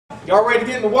Y'all ready to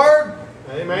get in the Word?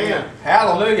 Amen.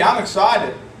 Hallelujah. I'm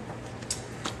excited.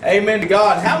 Amen to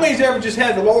God. How many's ever just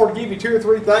had the Lord give you 2 or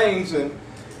 3 things and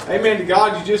amen to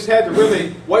God, you just had to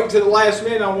really wait till the last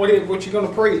minute on what you're going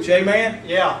to preach? Amen?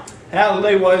 Yeah.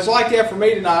 Hallelujah. Well, it's like that for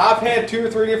me tonight. I've had 2 or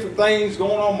 3 different things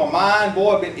going on in my mind.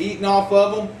 Boy, I've been eating off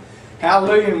of them.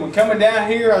 Hallelujah. And when coming down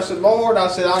here, I said, Lord, I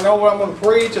said, I know what I'm going to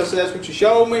preach. I said, that's what you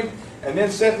showed me. And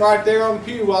then sitting right there on the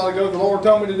pew a while ago, the Lord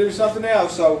told me to do something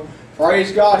else. So,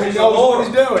 praise God. He knows what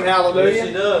He's doing. Hallelujah. Yes,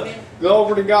 He does.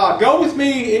 Glory to God. Go with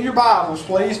me in your Bibles,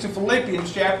 please, to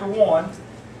Philippians chapter 1.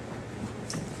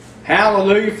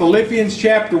 Hallelujah. Philippians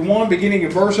chapter 1, beginning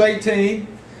in verse 18.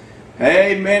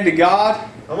 Amen to God.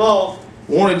 Come on.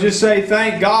 I want to just say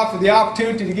thank God for the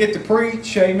opportunity to get to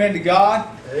preach. Amen to God.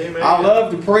 Amen. I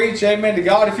love to preach. Amen to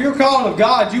God. If you're calling of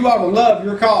God, you ought to love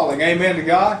your calling. Amen to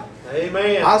God.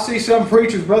 Amen. I see some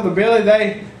preachers, Brother Billy,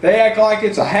 they act like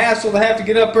it's a hassle to have to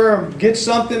get up there and get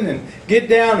something and get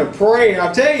down and pray. And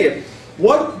I tell you,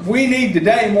 what we need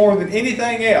today more than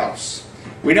anything else,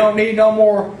 we don't need no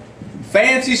more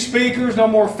fancy speakers, no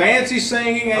more fancy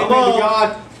singing. Amen to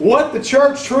God. What the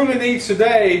church truly needs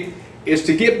today is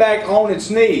to get back on its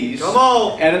knees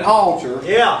at an altar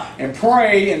and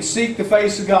pray and seek the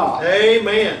face of God.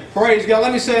 Amen. Praise God.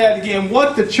 Let me say that again.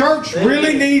 What the church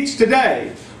really needs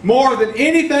today, more than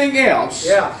anything else,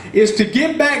 is to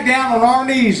get back down on our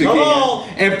knees again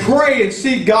and pray and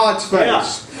seek God's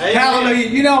face. Hallelujah.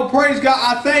 You know, praise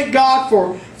God. I thank God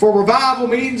for revival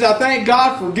meetings. I thank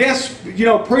God for guest,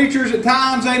 preachers at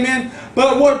times. Amen.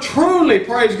 But what truly,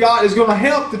 praise God, is going to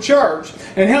help the church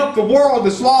and help the world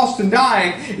that's lost and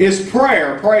dying is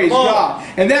prayer. Praise God.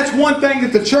 And that's one thing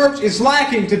that the church is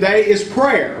lacking today is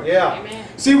prayer. Yeah. Amen.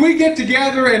 See, we get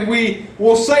together and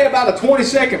we'll say about a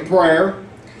 20-second prayer.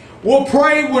 We'll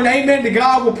pray when, amen to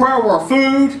God, we'll pray over our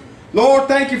food. Lord,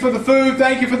 thank you for the food.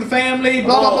 Thank you for the family.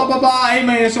 Blah, blah, blah, blah, blah.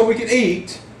 Amen. So we can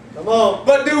eat. Come on.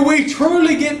 But do we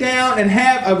truly get down and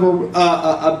have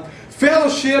a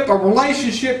fellowship, a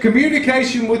relationship,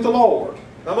 communication with the Lord?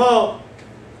 Come on.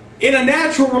 In a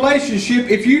natural relationship,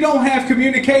 if you don't have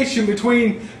communication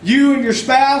between you and your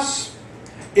spouse,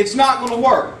 it's not going to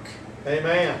work.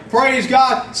 Amen. Praise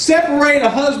God. Separate a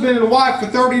husband and a wife for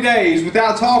 30 days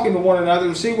without talking to one another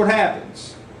and see what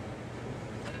happens.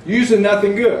 Usually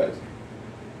nothing good.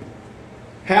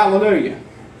 Hallelujah.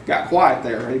 Got quiet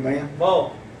there. Amen. Come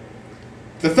on.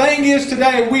 The thing is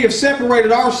today we have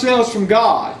separated ourselves from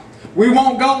God. We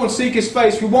won't go and seek His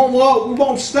face. We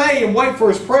won't stay and wait for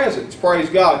His presence. Praise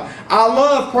God. I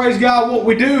love, praise God, what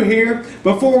we do here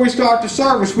before we start the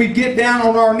service. We get down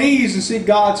on our knees and seek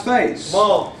God's face. Come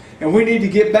on. And we need to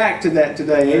get back to that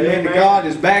today. Amen. To God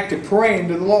is back to praying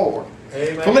to the Lord.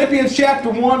 Amen. Philippians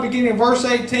chapter 1, beginning in verse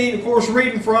 18, of course,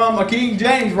 reading from a King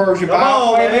James Version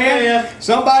Bible. Amen.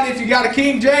 Somebody, if you got a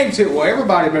King James, well,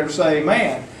 everybody better say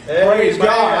amen. Praise God.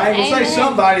 I ain't going to say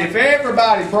somebody. If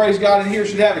everybody, praise God, in here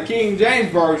should have a King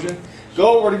James Version,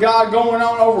 go over to God going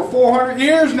on over 400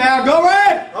 years now. Go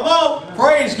ahead. Come on.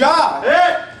 Praise God.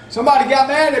 Hey. Somebody got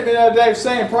mad at me the other day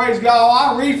saying, praise God, all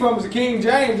I read from is the King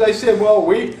James. They said, well,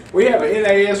 we have an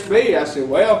NASB. I said,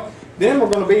 well, then we're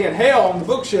going to be in hell on the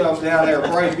bookshelves down there,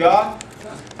 praise God.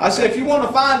 I said, if you want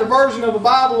to find a version of the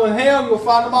Bible in hell, you'll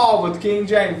find them all with the King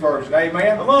James Version.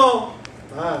 Amen? Come on.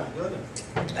 My goodness.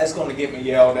 That's going to get me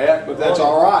yelled at, but that's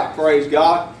all right, praise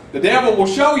God. The devil will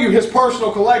show you his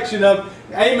personal collection of,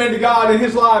 amen to God, in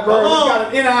his library. We've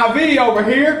got an NIV over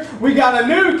here. We got a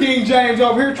new King James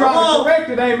over here trying to correct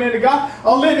it, amen to God.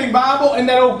 A Living Bible and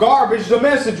that old garbage, the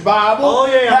Message Bible. Oh,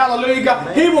 yeah. Hallelujah.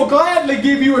 God. He will gladly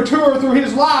give you a tour through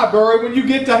his library when you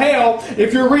get to hell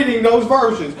if you're reading those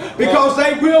versions. Because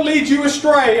they will lead you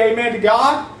astray, amen to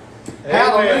God. Amen.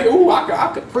 Hallelujah. Ooh,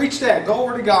 I could preach that.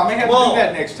 Glory to God. I may have to do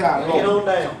that next time. Get on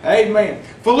down. Amen.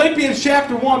 Philippians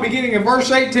chapter 1, beginning in verse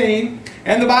 18.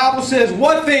 And the Bible says,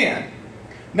 what then?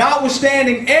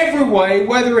 Notwithstanding every way,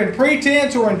 whether in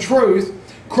pretense or in truth,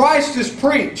 Christ is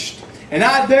preached. And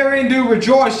I therein do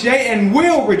rejoice, yea, and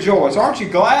will rejoice. Aren't you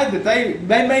glad that they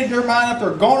made their mind up?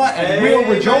 They're gonna and will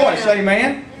rejoice.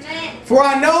 Amen. For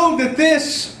I know that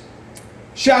this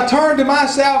shall turn to my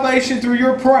salvation through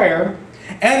your prayer,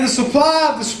 and the supply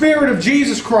of the Spirit of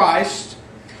Jesus Christ,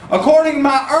 according to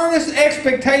my earnest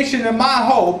expectation and my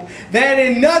hope, that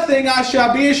in nothing I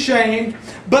shall be ashamed,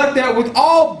 but that with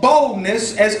all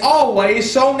boldness, as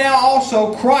always, so now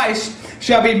also Christ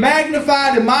shall be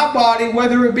magnified in my body,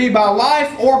 whether it be by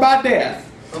life or by death.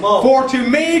 For to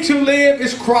me to live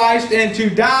is Christ, and to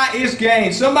die is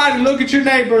gain. Somebody look at your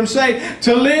neighbor and say,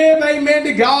 to live, amen,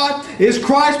 to God is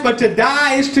Christ, but to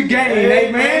die is to gain.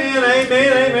 Amen. Amen,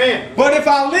 amen, amen. But if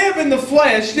I live in the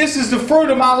flesh, this is the fruit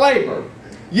of my labor.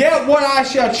 Yet what I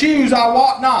shall choose I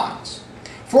wot not.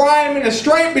 For I am in a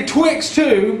strait betwixt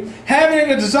two, having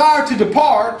a desire to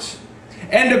depart,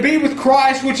 and to be with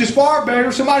Christ, which is far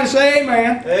better. Somebody say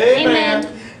amen.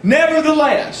 Amen.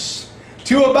 Nevertheless,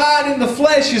 to abide in the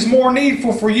flesh is more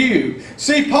needful for you.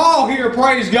 See, Paul here,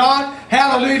 praise God,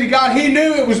 hallelujah to God, he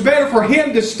knew it was better for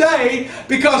him to stay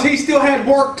because he still had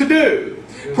work to do.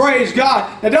 Praise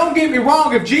God. Now don't get me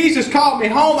wrong, if Jesus called me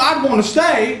home, I'd want to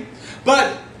stay,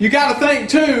 but you got to think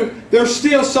too, there's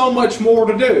still so much more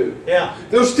to do. Yeah.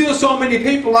 There's still so many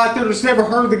people out there that's never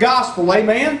heard the gospel.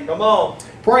 Amen? Come on.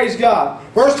 Praise God.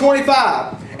 Verse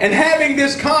 25. And having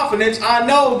this confidence, I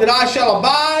know that I shall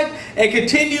abide and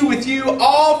continue with you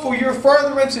all for your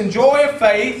furtherance and joy of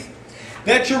faith,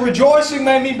 that your rejoicing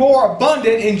may be more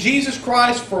abundant in Jesus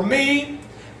Christ for me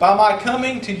by my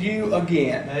coming to you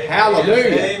again. Amen.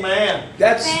 Hallelujah. Amen.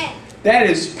 That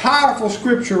is powerful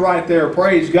scripture right there.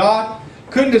 Praise God.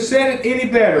 Couldn't have said it any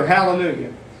better.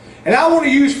 Hallelujah. And I want to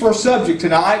use for a subject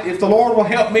tonight, if the Lord will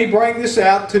help me bring this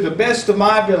out to the best of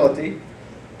my ability,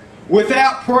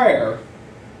 without prayer.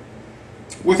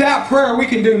 Without prayer we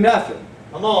can do nothing.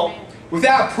 Come on.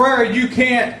 Without prayer you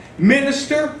can't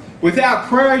minister. Without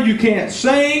prayer you can't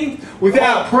sing.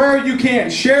 Without prayer you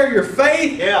can't share your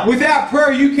faith. Yeah. Without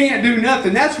prayer you can't do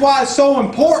nothing. That's why it's so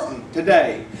important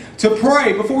today to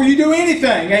pray before you do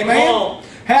anything. Amen?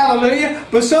 Hallelujah.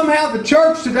 But somehow the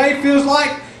church today feels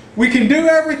like we can do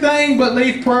everything but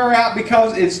leave prayer out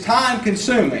because it's time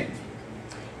consuming.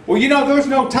 Well, you know, there's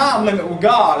no time limit with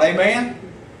God. Amen?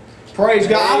 Praise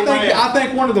God. I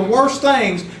think one of the worst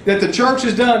things that the church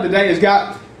has done today is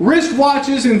got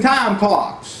wristwatches and time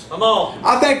clocks. Come on.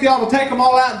 I think they ought to take them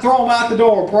all out and throw them out the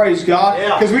door. Praise God.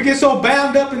 Because we get so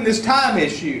bound up in this time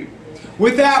issue.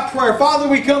 Without prayer. Father,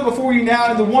 we come before you now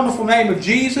in the wonderful name of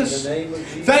Jesus.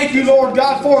 Thank you, Lord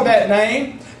God, for that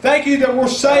name. Thank you that we're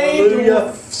saved, and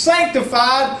we're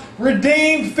sanctified,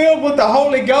 redeemed, filled with the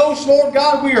Holy Ghost. Lord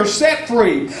God, we are set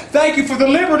free. Thank you for the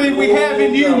liberty we have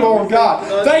in you, Lord God.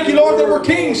 Thank you, Lord, that we're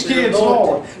king's kids,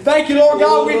 Lord. Thank you, Lord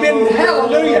God, we've been,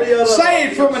 hallelujah,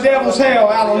 saved from a devil's hell.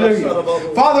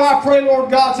 Hallelujah. Father, I pray, Lord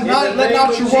God, tonight, let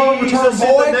not your word return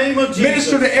void.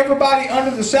 Minister to everybody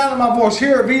under the sound of my voice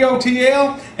here at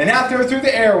VOTL and out there through the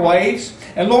airwaves.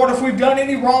 And Lord, if we've done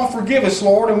any wrong, forgive us,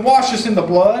 Lord, and wash us in the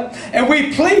blood. And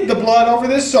we plead the blood over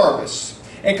this service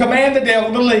and command the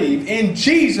devil to leave. In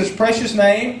Jesus' precious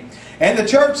name. And the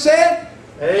church said,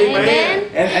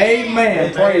 Amen. And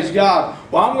amen. Praise God.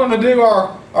 Well, I'm going to do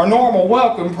our normal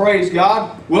welcome. Praise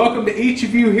God. Welcome to each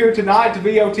of you here tonight to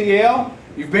VOTL.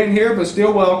 You've been here, but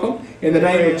still welcome in the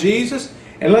name of Jesus.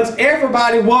 And let's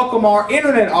everybody welcome our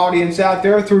internet audience out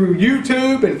there through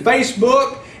YouTube and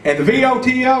Facebook and the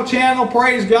VOTL channel,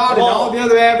 praise God, and all the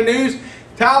other avenues.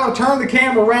 Tyler, turn the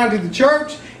camera around to the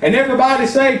church, and everybody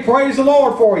say, praise the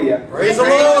Lord for you. Praise the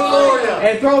Lord for you.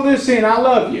 And throw this in, I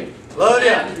love you. Love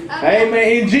you.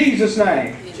 Amen. In Jesus'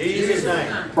 name. Jesus'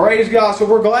 name. Praise God. So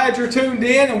we're glad you're tuned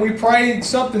in, and we pray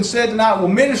something said tonight will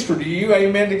minister to you.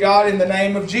 Amen to God in the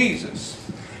name of Jesus.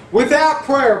 Without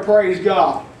prayer, praise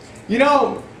God. You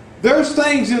know, there's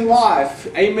things in life,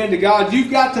 amen to God, you've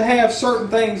got to have certain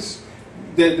things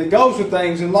that goes with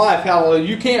things in life. Hallelujah.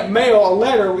 You can't mail a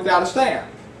letter without a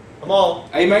stamp. Come on.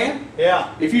 Amen?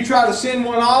 Yeah. If you try to send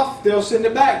one off, they'll send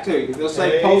it back to you. They'll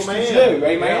say postage due.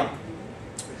 Amen?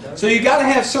 Yeah. So you got to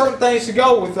have certain things to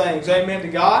go with things. Amen to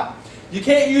God. You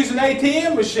can't use an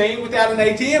ATM machine without an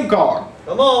ATM card.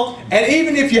 Come on. And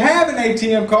even if you have an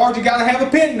ATM card, you got to have a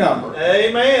PIN number.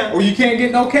 Amen. Or you can't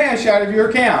get no cash out of your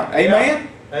account. Amen?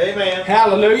 Yeah. Amen.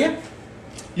 Hallelujah.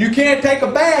 You can't take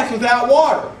a bath without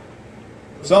water.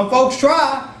 Some folks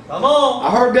try. Come on.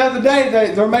 I heard the other day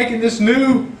they're making this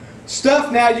new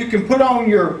stuff now you can put on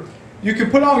your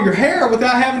hair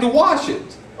without having to wash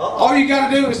it. All you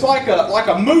got to do is like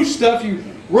a mousse stuff. You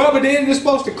rub it in. It's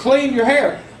supposed to clean your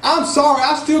hair. I'm sorry,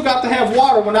 I still got to have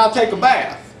water when I take a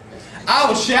bath. I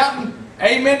was shouting,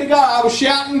 amen to God. I was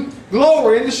shouting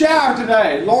glory in the shower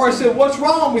today. Lori said, what's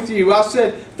wrong with you? I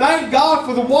said, thank God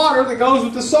for the water that goes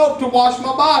with the soap to wash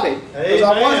my body. Because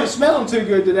I wasn't smelling too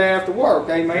good today after work.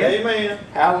 Amen. Amen.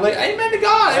 Hallelujah. Amen to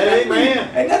God.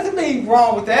 Amen. Ain't nothing be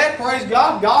wrong with that. Praise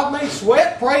God. God made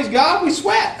sweat. Praise God. We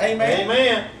sweat. Amen.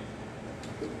 Amen.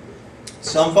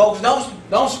 Some folks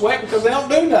don't sweat because they don't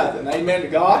do nothing. Amen to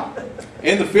God.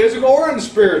 In the physical or in the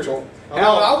spiritual.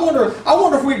 Now, I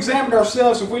wonder if we examined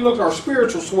ourselves, if we looked at our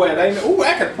spiritual sweat. Amen. Ooh,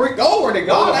 that could preach. Glory to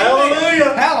God. Oh,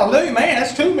 hallelujah. Hallelujah. Man,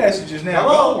 that's two messages now.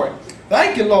 Hello. Glory.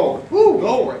 Thank you, Lord. Ooh,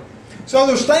 glory. So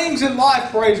there's things in life,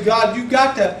 praise God, you've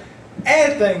got to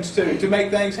add things to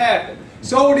make things happen.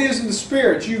 so it is in the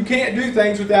Spirit. You can't do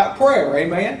things without prayer.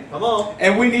 Amen? Come on.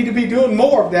 And we need to be doing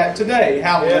more of that today.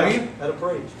 Hallelujah. Yeah, that'll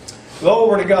preach.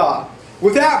 Glory to God.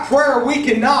 Without prayer, we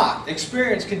cannot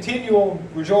experience continual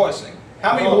rejoicing.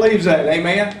 How many believes that?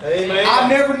 Amen? Amen. I've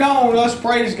never known us,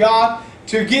 praise God,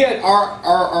 to get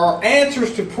our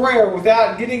answers to prayer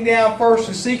without getting down first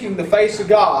and seeking the face of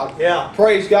God. Yeah.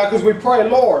 Praise God, because we pray,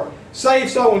 Lord, save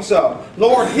so-and-so.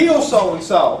 Lord, heal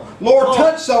so-and-so. Lord,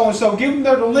 touch so-and-so. Give them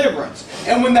their deliverance.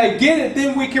 And when they get it,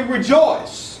 then we can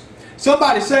rejoice.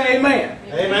 Somebody say amen.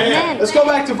 Amen. Let's go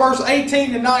back to verse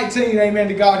 18 and 19, amen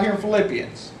to God, here in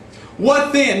Philippians.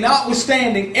 What then,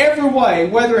 notwithstanding every way,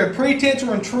 whether in pretense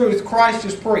or in truth, Christ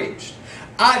is preached.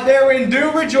 I therein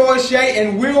do rejoice, yea,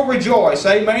 and will rejoice.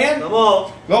 Amen? Come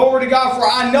on. Glory to God. For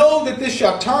I know that this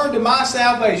shall turn to my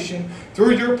salvation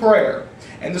through your prayer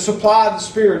and the supply of the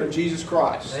Spirit of Jesus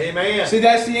Christ. Amen. See,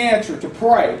 that's the answer, to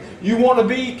pray. You want to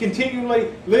be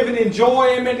continually living in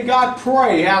joy, amen to God?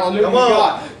 Pray. Hallelujah to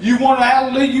God. You want to,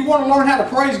 hallelujah, you want to learn how to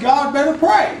praise God? Better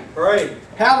pray. Pray.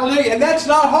 Hallelujah. And that's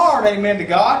not hard, amen to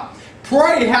God.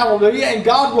 Pray, hallelujah, and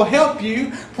God will help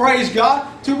you, praise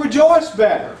God, to rejoice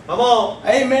better. Come on.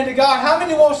 Amen to God. How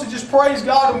many wants to just praise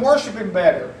God and worship Him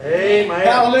better? Amen.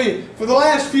 Hallelujah. For the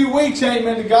last few weeks,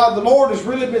 amen to God, the Lord has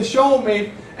really been showing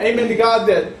me, amen to God,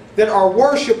 that our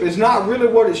worship is not really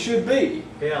what it should be.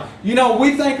 Yeah. You know,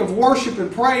 we think of worship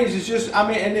and praise as just, I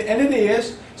mean, and it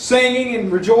is, singing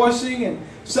and rejoicing and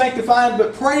sanctifying,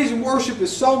 but praise and worship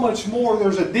is so much more.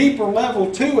 There's a deeper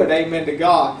level to it, amen to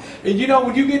God. And you know,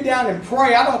 when you get down and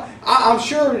pray, I'm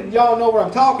sure y'all know what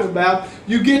I'm talking about.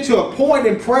 You get to a point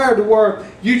in prayer to where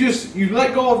you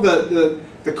let go of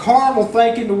the carnal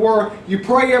thinking, to where you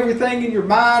pray everything in your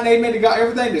mind, amen to God,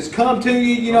 everything that's come to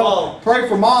you, you know, pray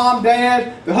for mom,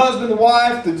 dad, the husband, the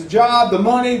wife, the job, the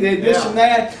money, this and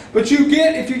that. But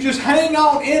if you just hang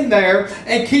on in there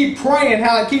and keep praying,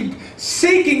 keep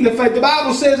seeking the faith. The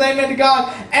Bible says, amen to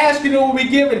God, asking it will be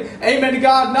given. Amen to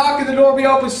God, knocking the door will be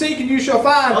open, seeking you shall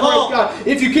find. Praise God.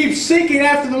 If you keep seeking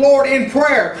after the Lord in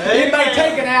prayer, it may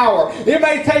take an hour, it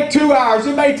may take 2 hours,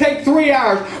 it may take 3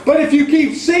 hours, but if you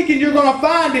keep seeking, you're going to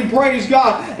find Him, praise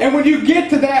God. And when you get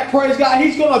to that, praise God,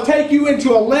 He's going to take you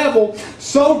into a level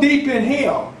so deep in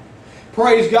Him,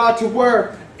 praise God, to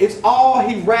where it's all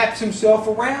He wraps Himself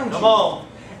around you. Come on.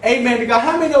 Amen to God.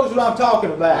 How many knows what I'm talking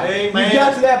about? Amen. You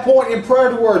got to that point in prayer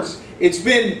to where it's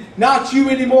been not you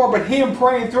anymore, but Him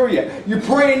praying through you. You're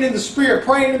praying in the Spirit,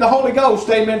 praying in the Holy Ghost.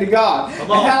 Amen to God.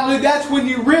 And hallelujah, that's when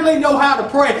you really know how to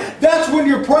pray. That's when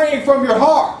you're praying from your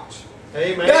heart.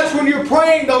 Amen. That's when you're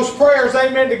praying those prayers,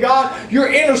 amen to God.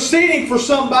 You're interceding for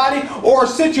somebody or a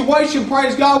situation,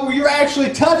 praise God, where you're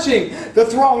actually touching the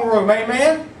throne room.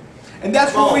 Amen? And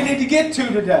that's what we need to get to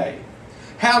today.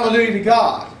 Hallelujah to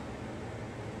God.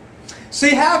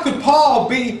 See, how could Paul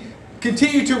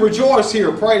continue to rejoice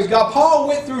here? Praise God. Paul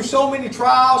went through so many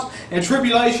trials and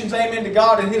tribulations, amen to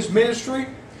God, in his ministry.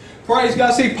 Praise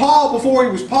God. See, Paul, before he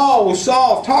was Paul, was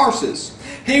Saul of Tarsus.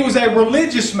 He was a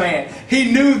religious man.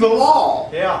 He knew the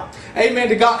law. Yeah. Amen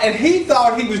to God. And he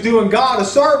thought he was doing God a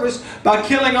service by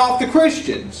killing off the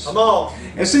Christians. Come on.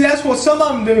 And see, that's what some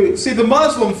of them do. See, the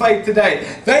Muslim faith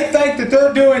today, they think that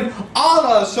they're doing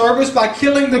Allah a service by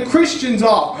killing the Christians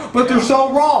off. But they're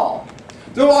so wrong.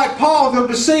 They're like Paul, they're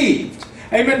deceived.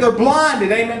 Amen. They're blinded.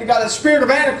 Amen to God. The spirit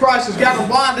of Antichrist has got them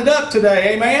blinded up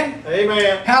today. Amen.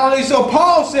 Amen. Hallelujah. So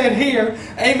Paul said here,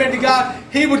 amen to God,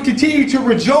 he would continue to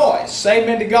rejoice.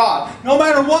 Amen to God. No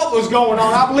matter what was going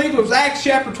on. I believe it was Acts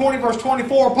chapter 20 verse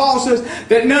 24. Paul says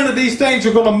that none of these things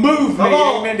are going to move me.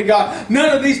 Amen to God. None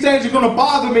of these things are going to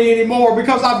bother me anymore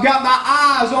because I've got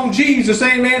my eyes on Jesus.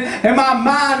 Amen. And my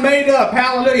mind made up.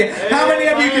 Hallelujah. Amen. How many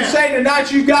of you can say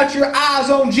tonight you've got your eyes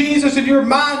on Jesus and your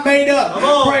mind made up?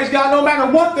 Praise God. No matter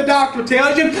what the doctor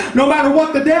tells you, no matter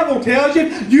what the devil tells you,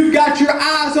 you've got your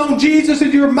eyes on Jesus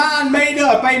and your mind made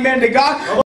up. Amen to God.